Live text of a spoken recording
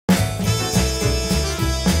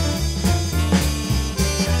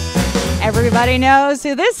Everybody knows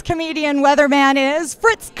who this comedian weatherman is.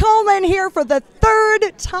 Fritz Coleman here for the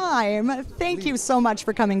third time. Thank you so much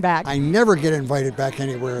for coming back. I never get invited back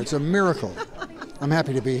anywhere. It's a miracle. I'm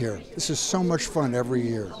happy to be here. This is so much fun every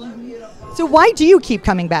year. So why do you keep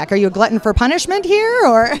coming back? Are you a glutton for punishment here,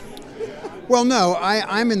 or? Well, no,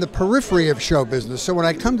 I'm in the periphery of show business, so when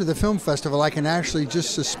I come to the film festival, I can actually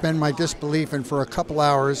just suspend my disbelief and for a couple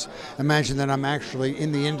hours imagine that I'm actually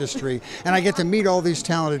in the industry, and I get to meet all these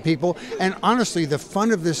talented people. And honestly, the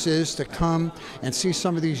fun of this is to come and see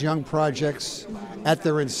some of these young projects at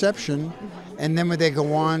their inception, and then when they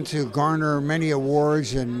go on to garner many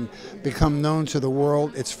awards and become known to the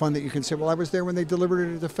world, it's fun that you can say, well, I was there when they delivered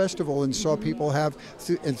it at the festival and saw people have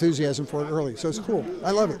enthusiasm for it early. So it's cool.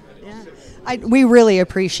 I love it. Yeah. We really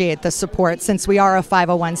appreciate the support since we are a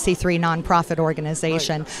 501c3 nonprofit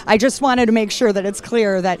organization. Right. I just wanted to make sure that it's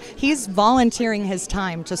clear that he's volunteering his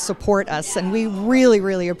time to support us, and we really,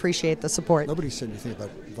 really appreciate the support. Nobody said anything about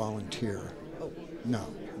volunteer. No.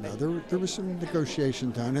 No, there was some negotiation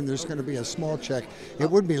done, and there's going to be a small check. It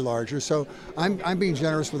would be larger, so I'm being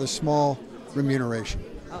generous with a small remuneration.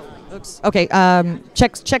 Oh, oops. Okay,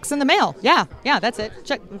 checks in the mail. Yeah, that's it.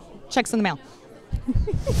 Checks in the mail.